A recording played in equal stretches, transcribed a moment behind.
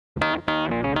Hi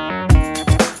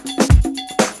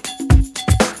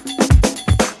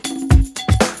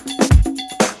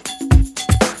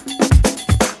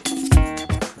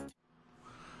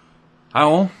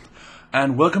all,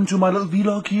 and welcome to my little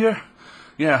vlog here.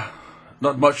 Yeah,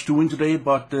 not much doing today,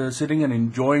 but sitting and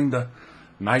enjoying the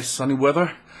nice sunny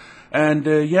weather. And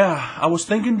yeah, I was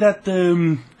thinking that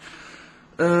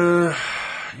yeah,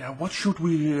 what should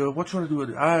I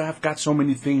do? I have got so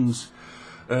many things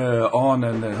on,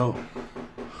 and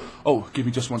oh, give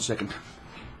me just 1 second.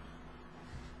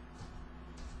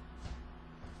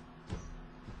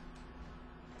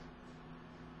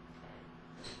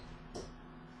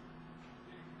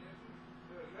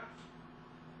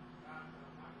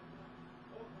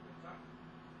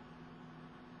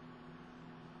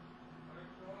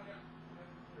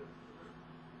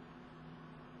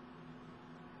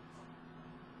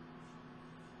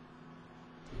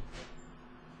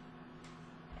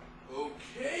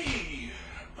 Okay.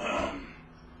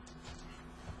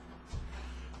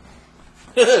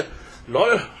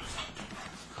 Lol.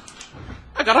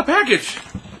 I got a package.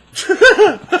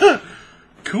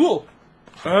 Cool.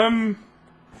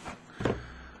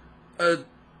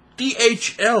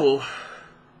 DHL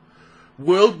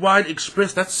Worldwide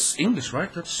Express. That's English,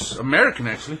 right? That's American,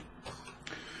 actually.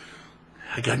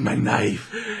 I got my knife.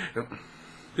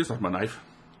 This is not my knife.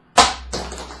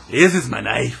 This is my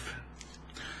knife.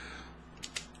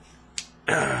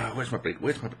 Where's my blade?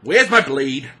 Where's my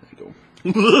blade? There you go.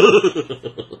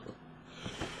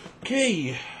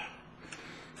 Okay.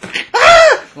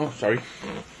 Ah! Oh, sorry.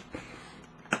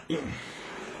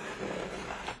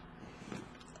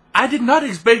 I did not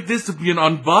expect this to be an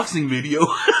unboxing video.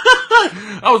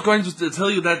 I was going to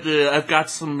tell you that I've got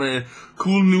some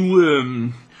cool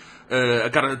new. I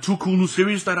got two cool new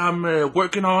series that I'm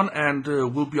working on, and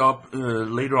will be up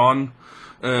later on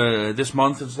this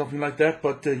month and something like that.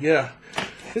 But yeah,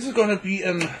 this is gonna be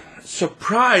a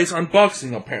surprise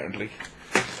unboxing apparently.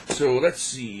 So let's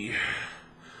see.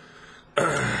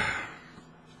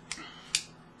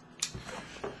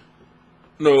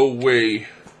 No way.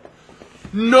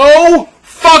 No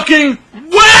fucking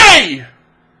way!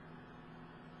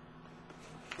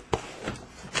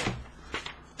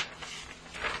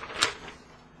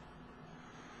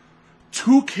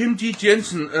 To Kimchi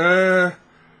Jensen.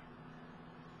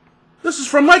 This is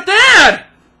from my dad!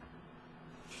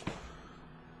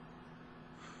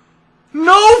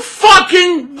 No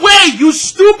fucking way, you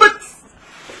stupid!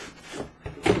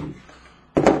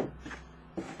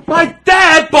 My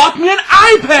dad bought me an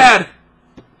iPad!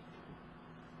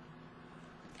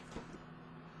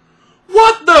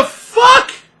 What the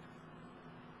fuck?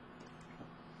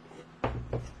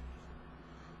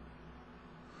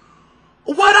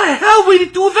 Why the hell would he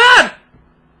do that?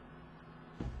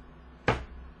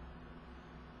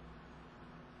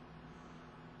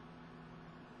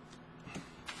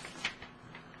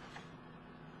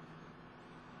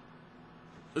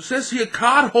 It says here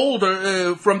card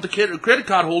holder from the credit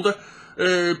card holder,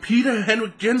 Peter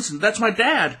Henrik Jensen. That's my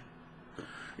dad.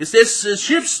 It says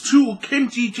ships to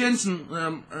Kimchi Jensen,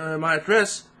 my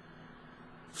address.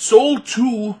 Sold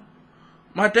to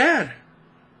my dad.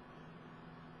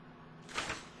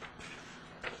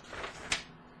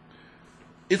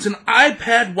 It's an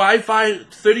iPad Wi-Fi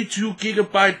 32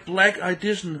 GB black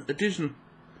edition.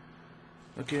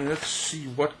 Okay, let's see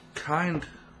what kind.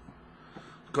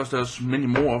 Because there's many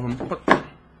more of them. But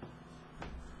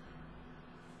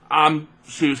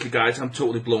seriously, guys, I'm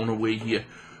totally blown away here.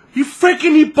 He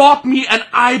bought me an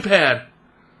iPad.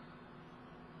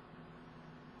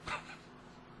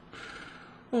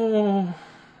 Oh,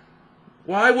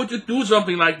 why would you do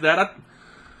something like that?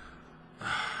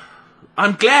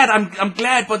 I'm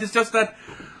glad, but it's just that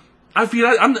I feel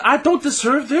I don't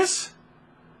deserve this.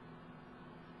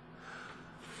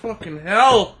 Fucking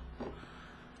hell.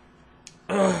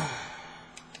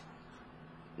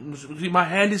 My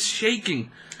hand is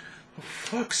shaking. For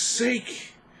fuck's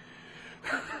sake.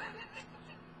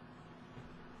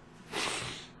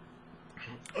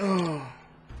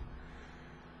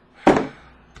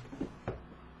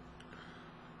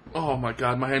 Oh my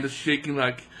god, my hand is shaking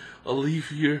like a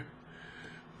leaf here.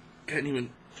 Can't even.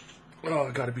 Oh,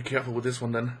 I gotta be careful with this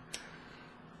one then.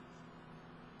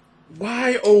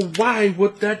 Why, oh why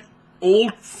would that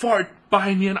old fart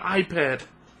buy me an iPad?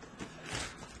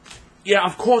 Yeah,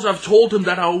 of course I've told him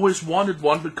that I always wanted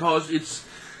one because it's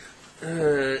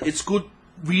good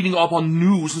reading up on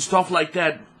news and stuff like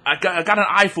that. I got an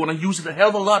iPhone. I use it a hell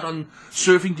of a lot on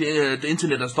surfing the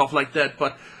internet and stuff like that.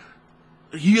 But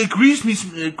he agrees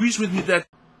with me that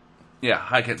Yeah,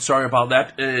 I can. Sorry about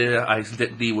that. I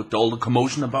accidentally, with all the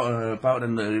commotion about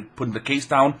and putting the case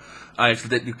down, I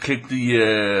accidentally clicked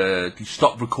the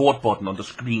stop record button on the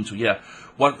screen. So yeah,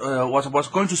 what I was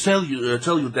going to tell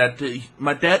you that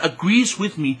my dad agrees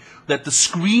with me that the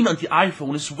screen on the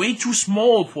iPhone is way too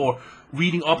small for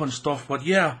reading up on stuff. But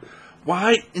yeah,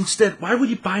 why would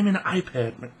you buy me an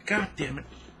iPad, man? God damn it!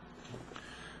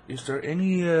 Is there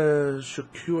any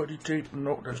security tape?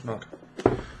 No, there's not.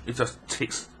 It just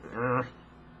takes a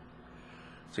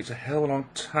hell of a long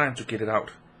time to get it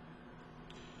out.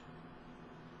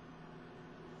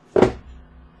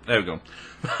 There we go.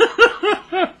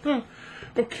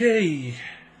 Okay.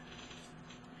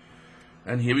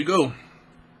 And here we go.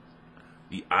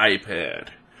 The iPad.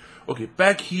 Okay,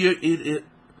 back here it is.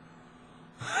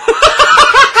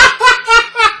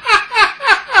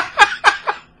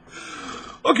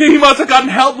 Okay, he must have gotten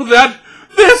help with that.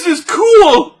 This is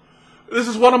cool! This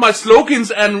is one of my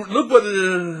slogans, and look what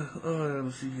let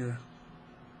me see here.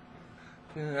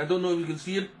 I don't know if you can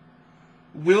see it.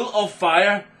 Will of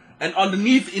Fire, and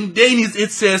underneath in Danish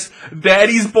it says,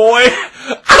 Daddy's boy.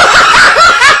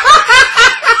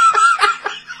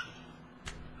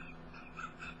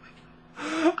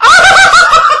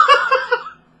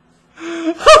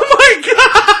 Oh my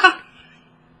god!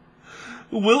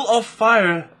 Will of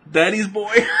Fire, Daddy's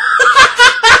boy.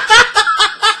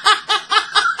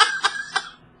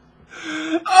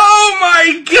 Oh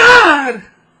my god!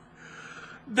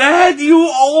 Dad, you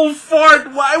old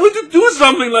fart! Why would you do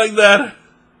something like that?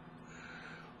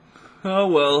 Oh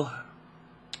well.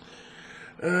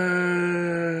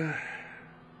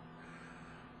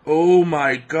 Oh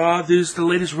my god, this is the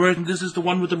latest version. This is the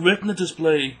one with the retina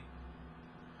display.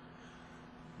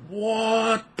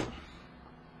 What?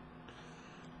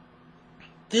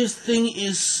 This thing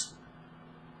is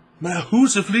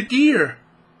massively dear.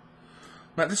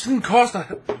 Man, this thing cost a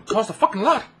fucking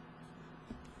lot.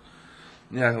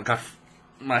 Yeah,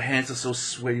 my hands are so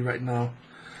sweaty right now.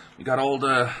 We got all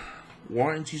the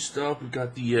warranty stuff. We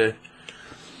got the,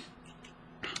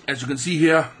 as you can see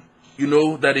here, you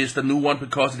know that is the new one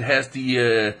because it has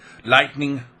the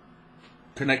lightning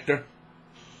connector.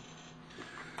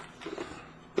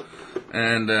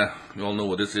 And you all know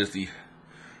what this is, the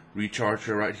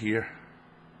recharger right here.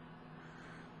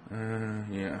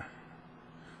 Yeah,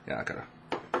 I gotta.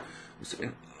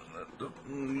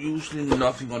 Usually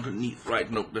nothing underneath,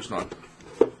 right? Nope, there's not.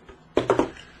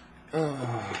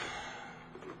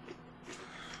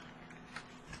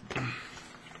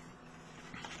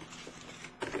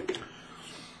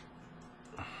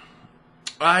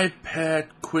 iPad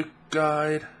quick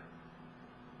guide.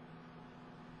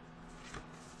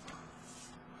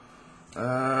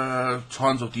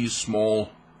 Tons of these small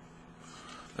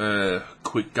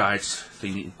quick guides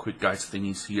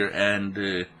thingies here,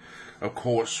 and of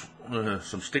course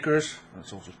some stickers.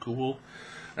 That's also cool,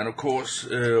 and of course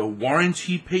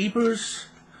warranty papers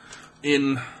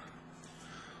in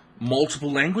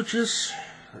multiple languages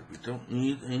that we don't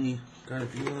need any kind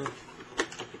of deal.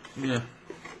 Yeah,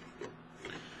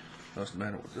 doesn't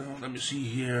matter what. Let me see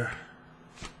here.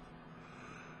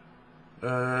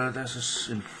 This is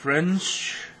in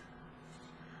French.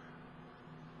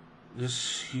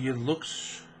 This here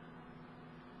looks.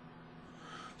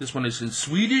 This one is in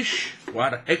Swedish. Why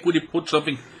the heck would they put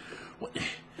something?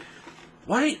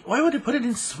 Why would they put it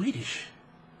in Swedish?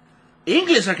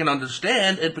 English I can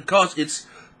understand, and because it's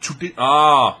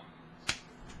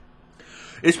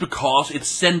it's because it's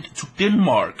sent to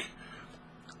Denmark.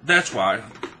 That's why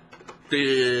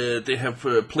they have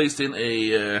placed in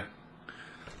a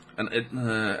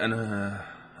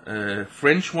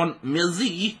French one,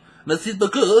 merci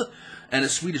beaucoup, and a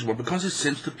Swedish one because it's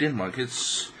sent to Denmark.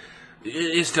 It's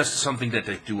just something that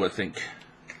they do, I think.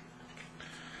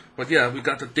 But yeah, we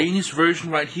got the Danish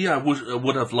version right here. I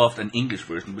would have loved an English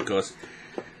version because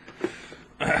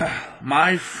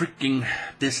my freaking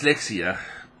dyslexia.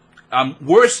 I'm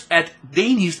worse at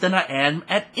Danish than I am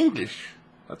at English.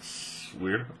 That's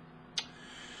weird.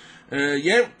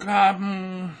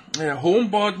 Home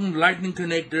button, lightning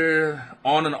connector,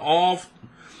 on and off,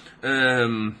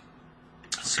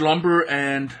 slumber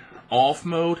and off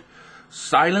mode,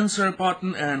 silencer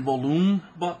button and volume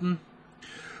button.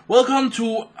 Welcome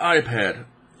to iPad.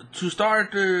 To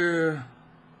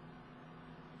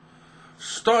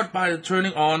start by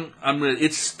turning on.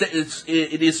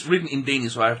 It is written in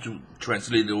Danish, so I have to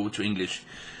translate it over to English.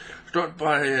 Start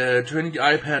by turning the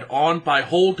iPad on by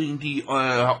holding the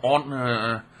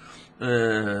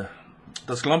the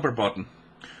slumber button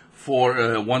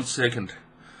for 1 second.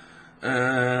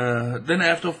 Then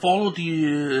after follow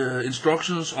the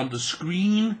instructions on the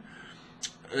screen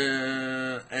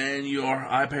and your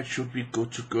iPad should be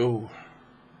good to go.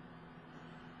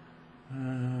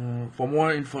 For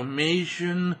more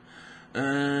information,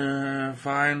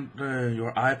 find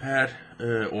your iPad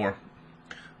or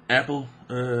Apple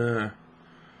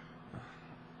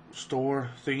store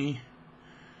thingy.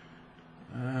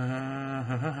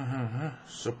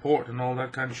 Support and all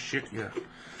that kind of shit, yeah.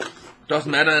 Doesn't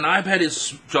matter, an iPad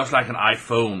is just like an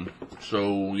iPhone.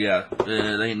 So, yeah,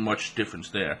 there ain't much difference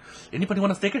there. Anybody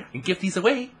want a sticker and give these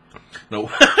away? No.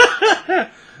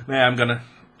 Nah,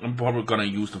 I'm probably gonna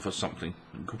use them for something.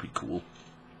 It could be cool.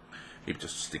 Maybe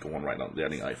just stick one right out there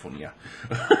on the iPhone, yeah.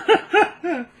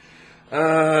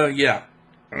 Yeah.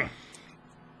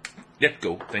 Let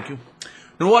go, thank you.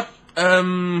 You know what?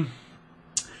 I'm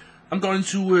going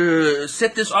to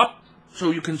set this up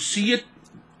so you can see it,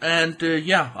 and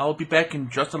yeah, I'll be back in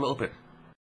just a little bit.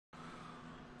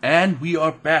 And we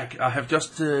are back. I have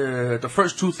just the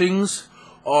first two things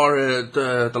are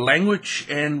the language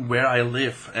and where I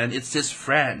live, and it says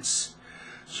France.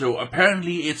 So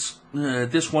apparently it's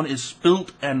this one is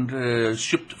built and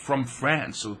shipped from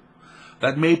France. So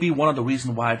that may be one of the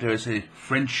reasons why there is a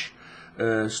French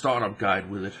startup guide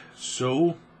with it.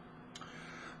 So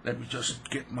let me just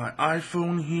get my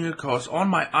iPhone here, because on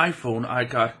my iPhone I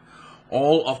got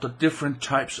all of the different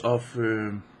types of,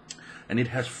 and it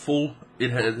has full,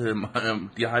 it has,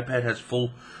 the iPad has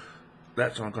full,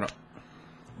 that's what I'm gonna,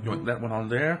 join that one on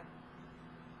there.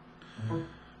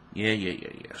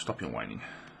 Yeah, stop your whining.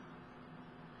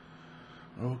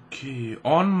 Okay,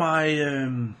 on my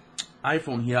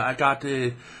iPhone here, I got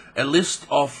a list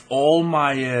of all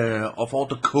my, of all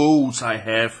the codes I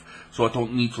have, so I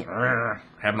don't need to have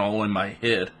it all in my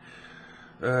head.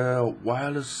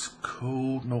 Wireless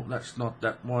code, no, that's not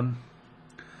that one.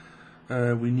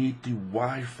 We need the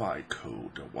Wi-Fi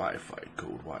code, Wi-Fi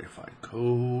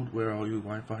code, where are you,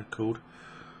 Wi-Fi code?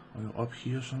 Are you up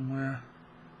here somewhere?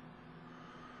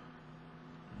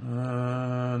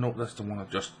 No, that's the one I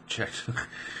just checked.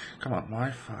 Come on,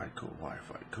 Wi-Fi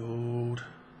code.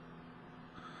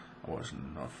 I wasn't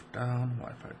enough down,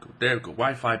 Wi-Fi code, there we go,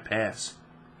 Wi-Fi pass.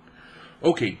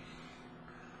 Okay,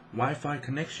 Wi-Fi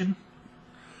connection,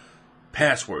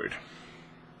 password,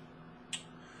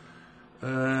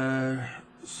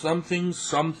 something,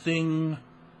 something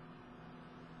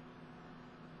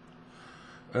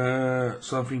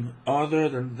other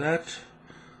than that,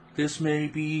 this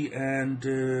maybe, and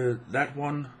that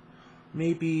one,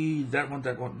 maybe that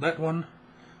one,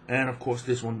 and of course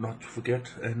this one not to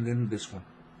forget, and then this one.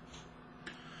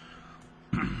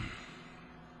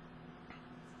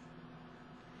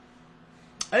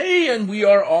 Hey, and we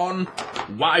are on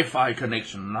Wi-Fi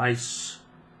connection. Nice.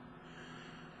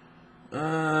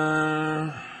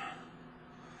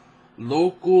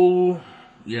 Local.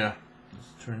 Yeah.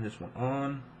 Let's turn this one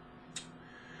on.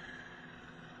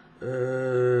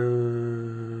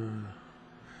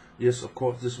 Yes, of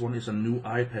course, this one is a new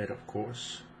iPad, of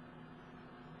course.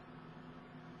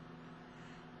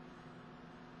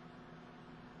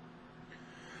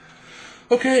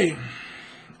 Okay.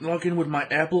 Log in with my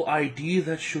Apple ID,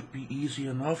 that should be easy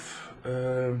enough.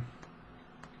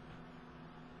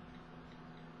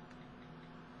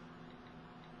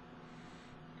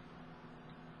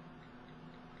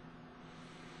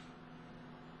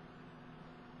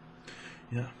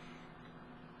 Yeah.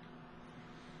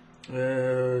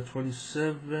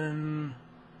 27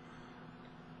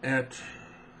 at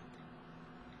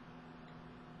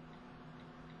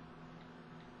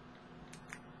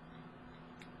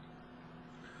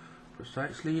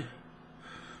precisely.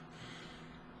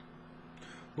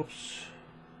 Whoops.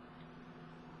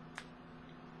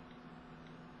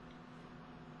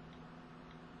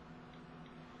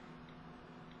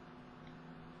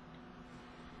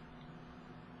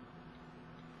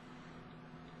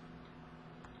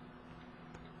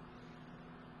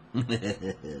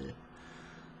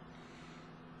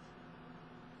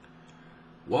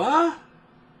 What?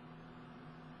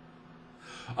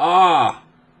 Ah,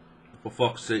 for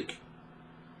fuck's sake.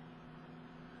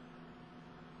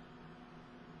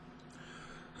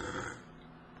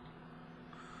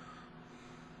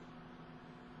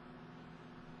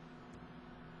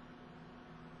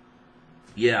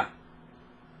 Yeah.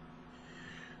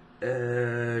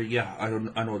 Yeah,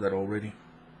 I know that already.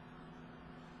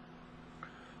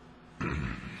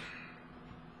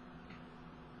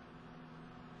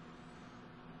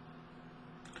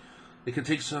 It can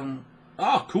take some.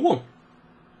 Ah, cool.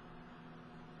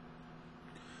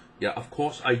 Yeah, of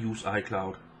course I use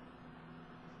iCloud.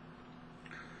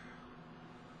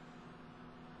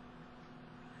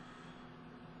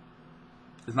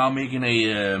 It's now making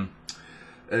a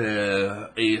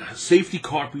a safety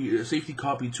copy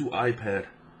to iPad.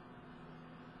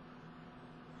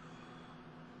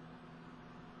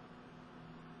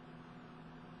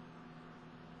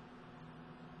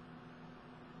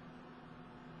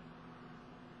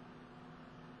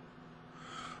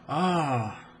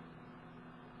 Ah.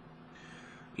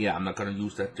 Yeah, I'm not gonna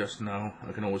use that just now.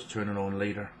 I can always turn it on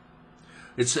later.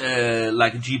 It's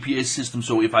like a GPS system,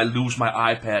 so if I lose my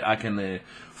iPad, I can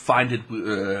find it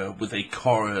with a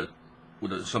car,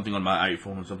 with something on my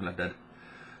iPhone or something like that.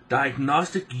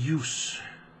 Diagnostic use.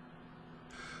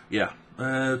 Yeah,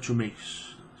 to make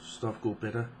stuff go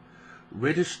better.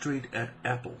 Registered at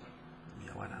Apple.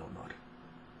 Yeah, why the hell not?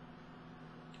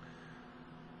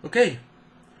 Okay.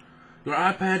 Your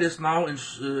iPad is now in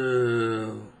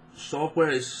software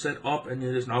is set up and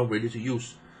it is now ready to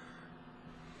use.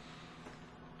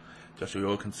 Just so you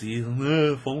all can see.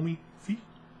 Follow me. See?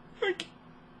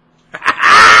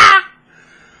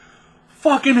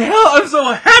 Fucking hell! I'm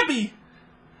so happy.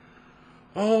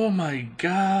 Oh my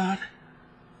god!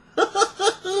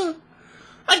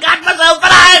 I got myself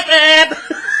an iPad.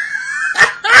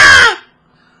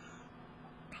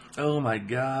 Oh my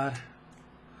god!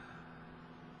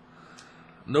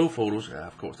 No photos. Yeah,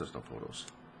 of course there's no photos.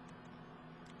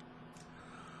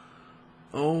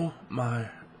 Oh my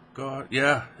god.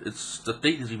 Yeah, the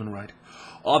date is even right.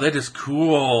 Oh, that is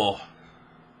cool.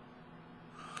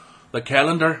 The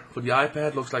calendar for the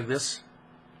iPad looks like this.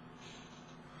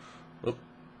 Oh,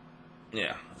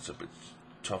 yeah, it's a bit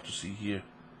tough to see here.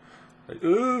 Like,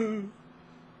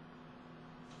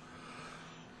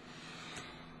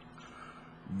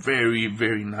 very,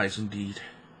 very nice indeed.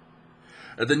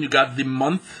 And then you got the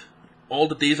month, all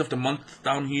the days of the month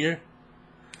down here.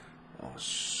 Oh,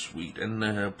 sweet.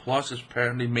 And plus,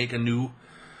 apparently make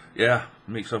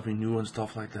something new and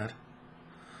stuff like that.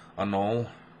 And all.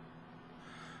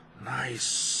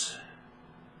 Nice.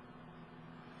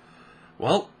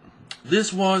 Well,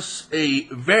 this was a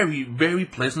very, very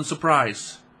pleasant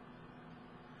surprise.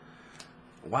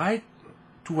 Why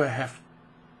do I have...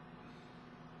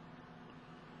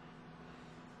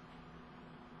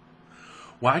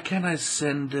 Why can't I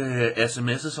send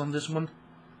SMSs on this one?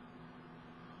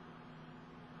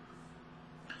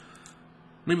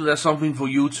 Maybe that's something for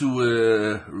you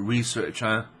to research,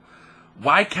 huh?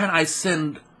 Why can't I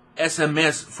send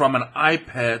SMS from an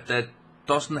iPad that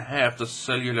doesn't have the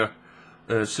cellular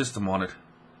system on it?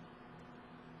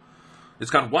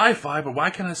 It's got Wi-Fi, but why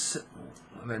can't I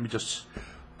I'm just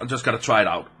gotta try it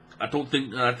out. I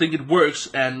think it works,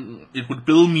 and it would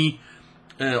bill me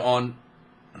on...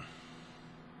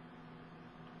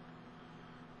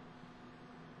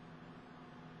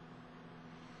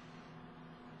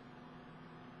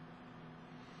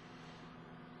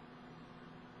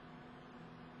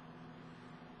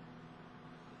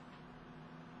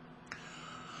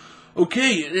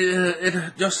 Okay,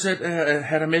 it just said,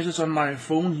 had a message on my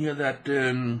phone here that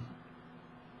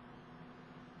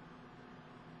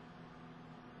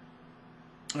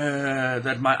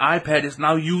that my iPad is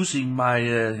now using my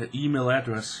email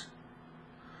address.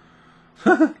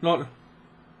 Not.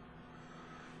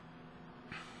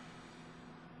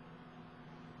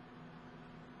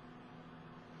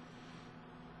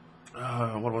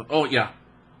 What was? Oh yeah.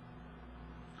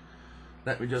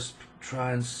 Let me just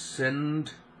try and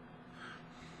send.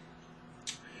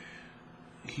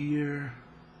 Here.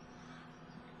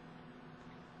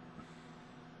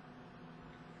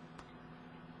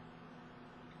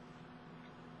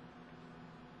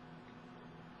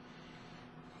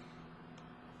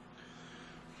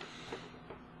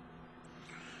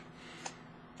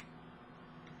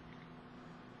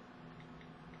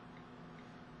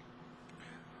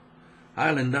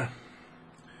 Hi, Linda.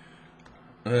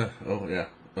 Oh yeah.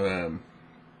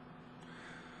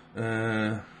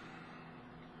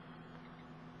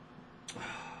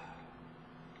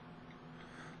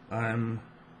 I'm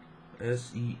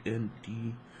SEND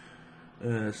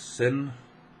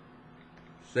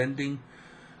sending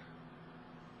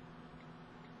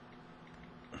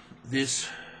this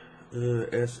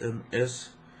SMS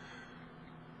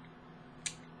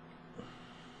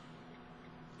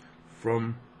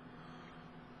from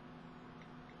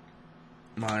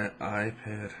my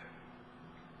iPad.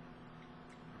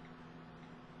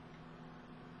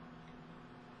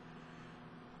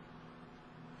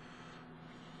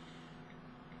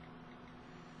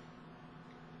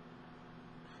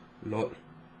 Lol.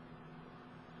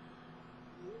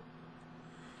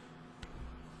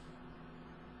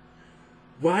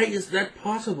 Why is that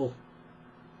possible?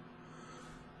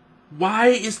 Why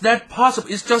is that possible?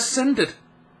 It's just sent it.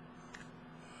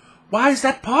 Why is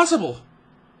that possible?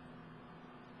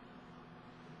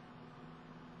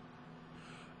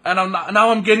 And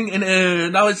now I'm getting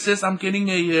now it says I'm getting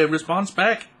a response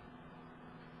back.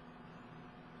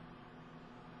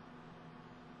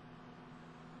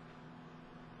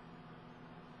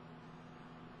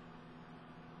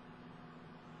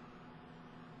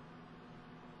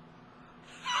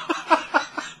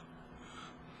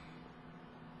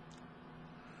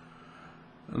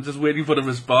 I'm just waiting for the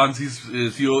response.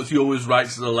 He always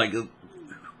writes like,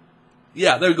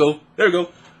 yeah, there we go,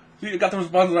 See, you got the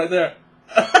response right there.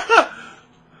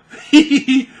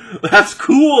 That's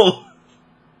cool.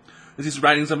 He's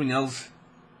writing something else.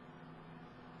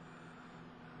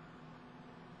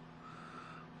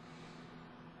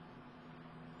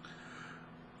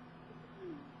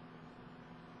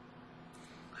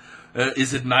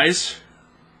 Is it nice?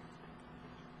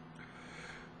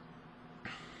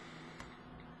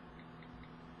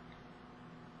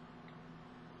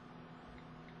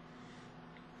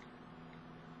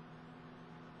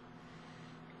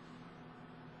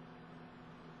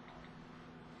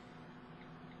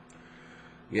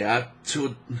 Yeah,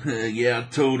 yeah,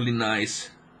 totally nice.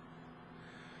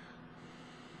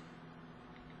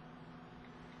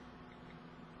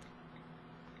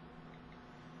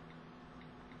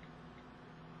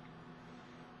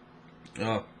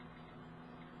 Oh.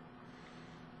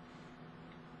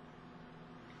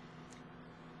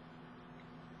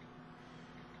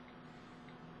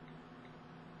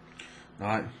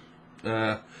 Alright.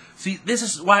 See, this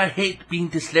is why I hate being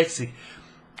dyslexic.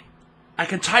 I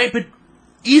can type it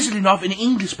easily enough in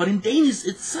English, but in Danish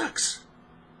it sucks.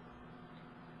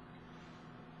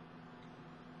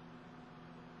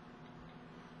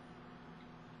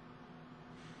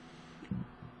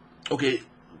 Okay,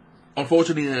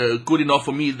 unfortunately, good enough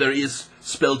for me, there is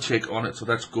spell check on it, so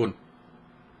that's good.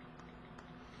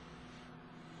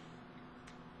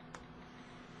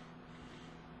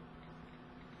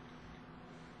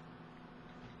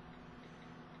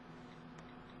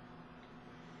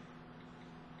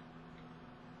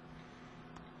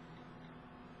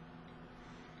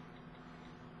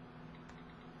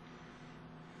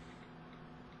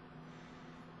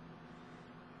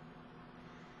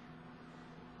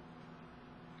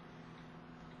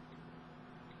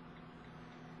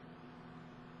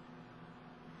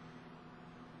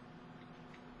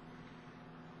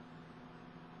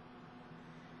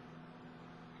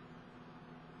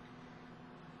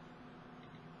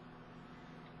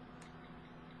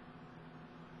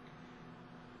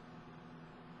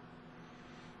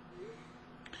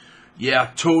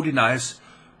 Yeah, totally nice.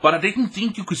 But I didn't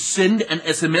think you could send an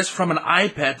SMS from an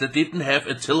iPad that didn't have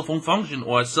a telephone function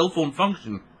or a cell phone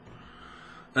function.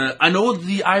 I know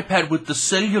the iPad with the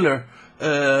cellular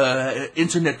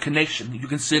internet connection, you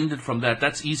can send it from that.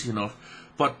 That's easy enough.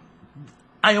 But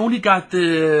I only got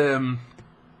the...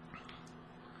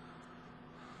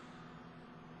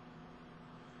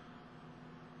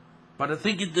 but I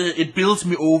think it builds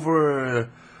me over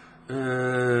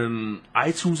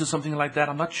iTunes or something like that.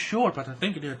 I'm not sure, but I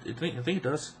think it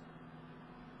does.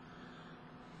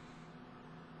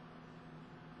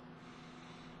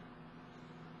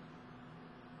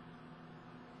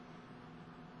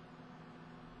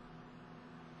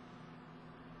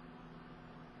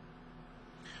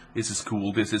 This is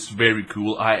cool. This is very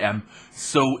cool. I am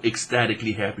so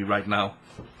ecstatically happy right now.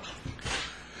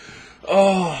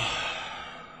 Oh,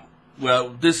 well,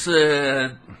 this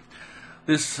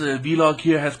vlog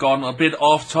here has gone a bit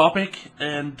off topic,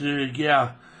 and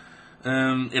yeah,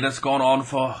 it has gone on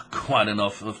for quite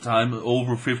enough of time,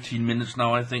 over 15 minutes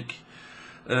now, I think.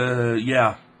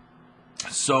 Yeah,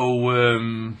 so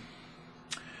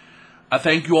I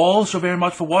thank you all so very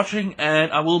much for watching,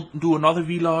 and I will do another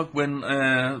vlog when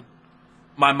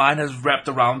my mind has wrapped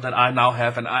around that I now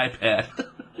have an iPad.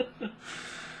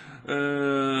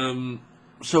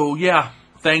 So yeah,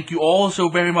 thank you all so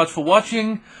very much for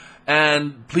watching,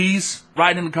 and please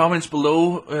write in the comments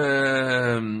below.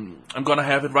 I'm gonna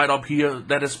have it right up here.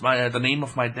 That is the name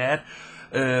of my dad.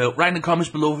 Write in the comments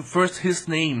below first his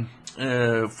name,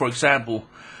 for example.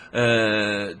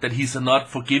 That he's not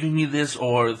for giving me this,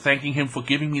 or thanking him for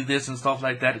giving me this and stuff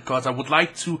like that, because I would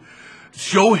like to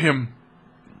show him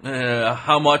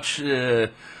how much I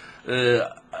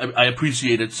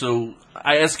appreciate it. So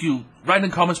I ask you, write in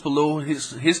the comments below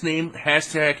his name,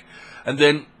 hashtag, and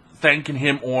then thanking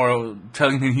him or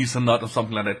telling him he's a nut or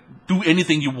something like that. Do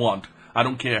anything you want. I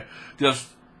don't care. Just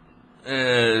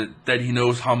that he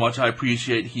knows how much I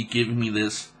appreciate he giving me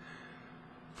this.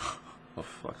 For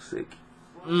fuck's sake.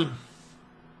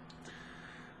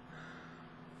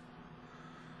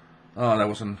 Oh, that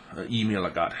was an email I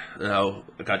got. I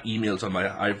got emails on my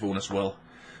iPhone as well,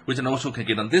 which I also can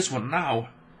get on this one now.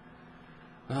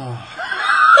 Oh.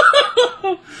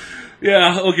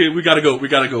 Yeah, okay, we gotta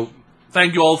go.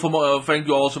 Thank you all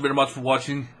so very much for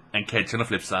watching, and catch you on the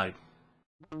flip side.